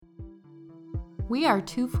We are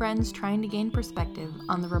two friends trying to gain perspective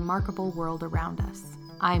on the remarkable world around us.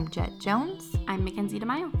 I'm Jet Jones. I'm Mackenzie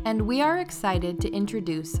DeMaio. And we are excited to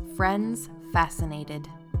introduce Friends Fascinated.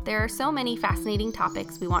 There are so many fascinating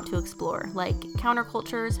topics we want to explore, like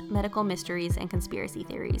countercultures, medical mysteries, and conspiracy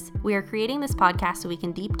theories. We are creating this podcast so we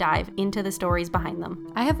can deep dive into the stories behind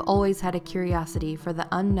them. I have always had a curiosity for the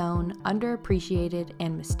unknown, underappreciated,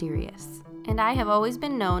 and mysterious. And I have always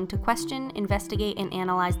been known to question, investigate, and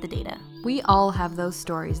analyze the data. We all have those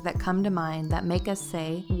stories that come to mind that make us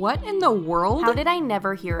say, what in the world? How did I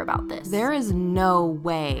never hear about this? There is no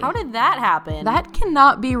way. How did that happen? That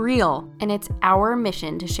cannot be real. And it's our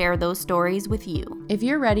mission to share those stories with you. If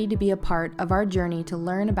you're ready to be a part of our journey to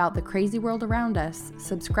learn about the crazy world around us,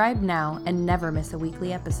 subscribe now and never miss a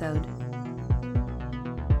weekly episode.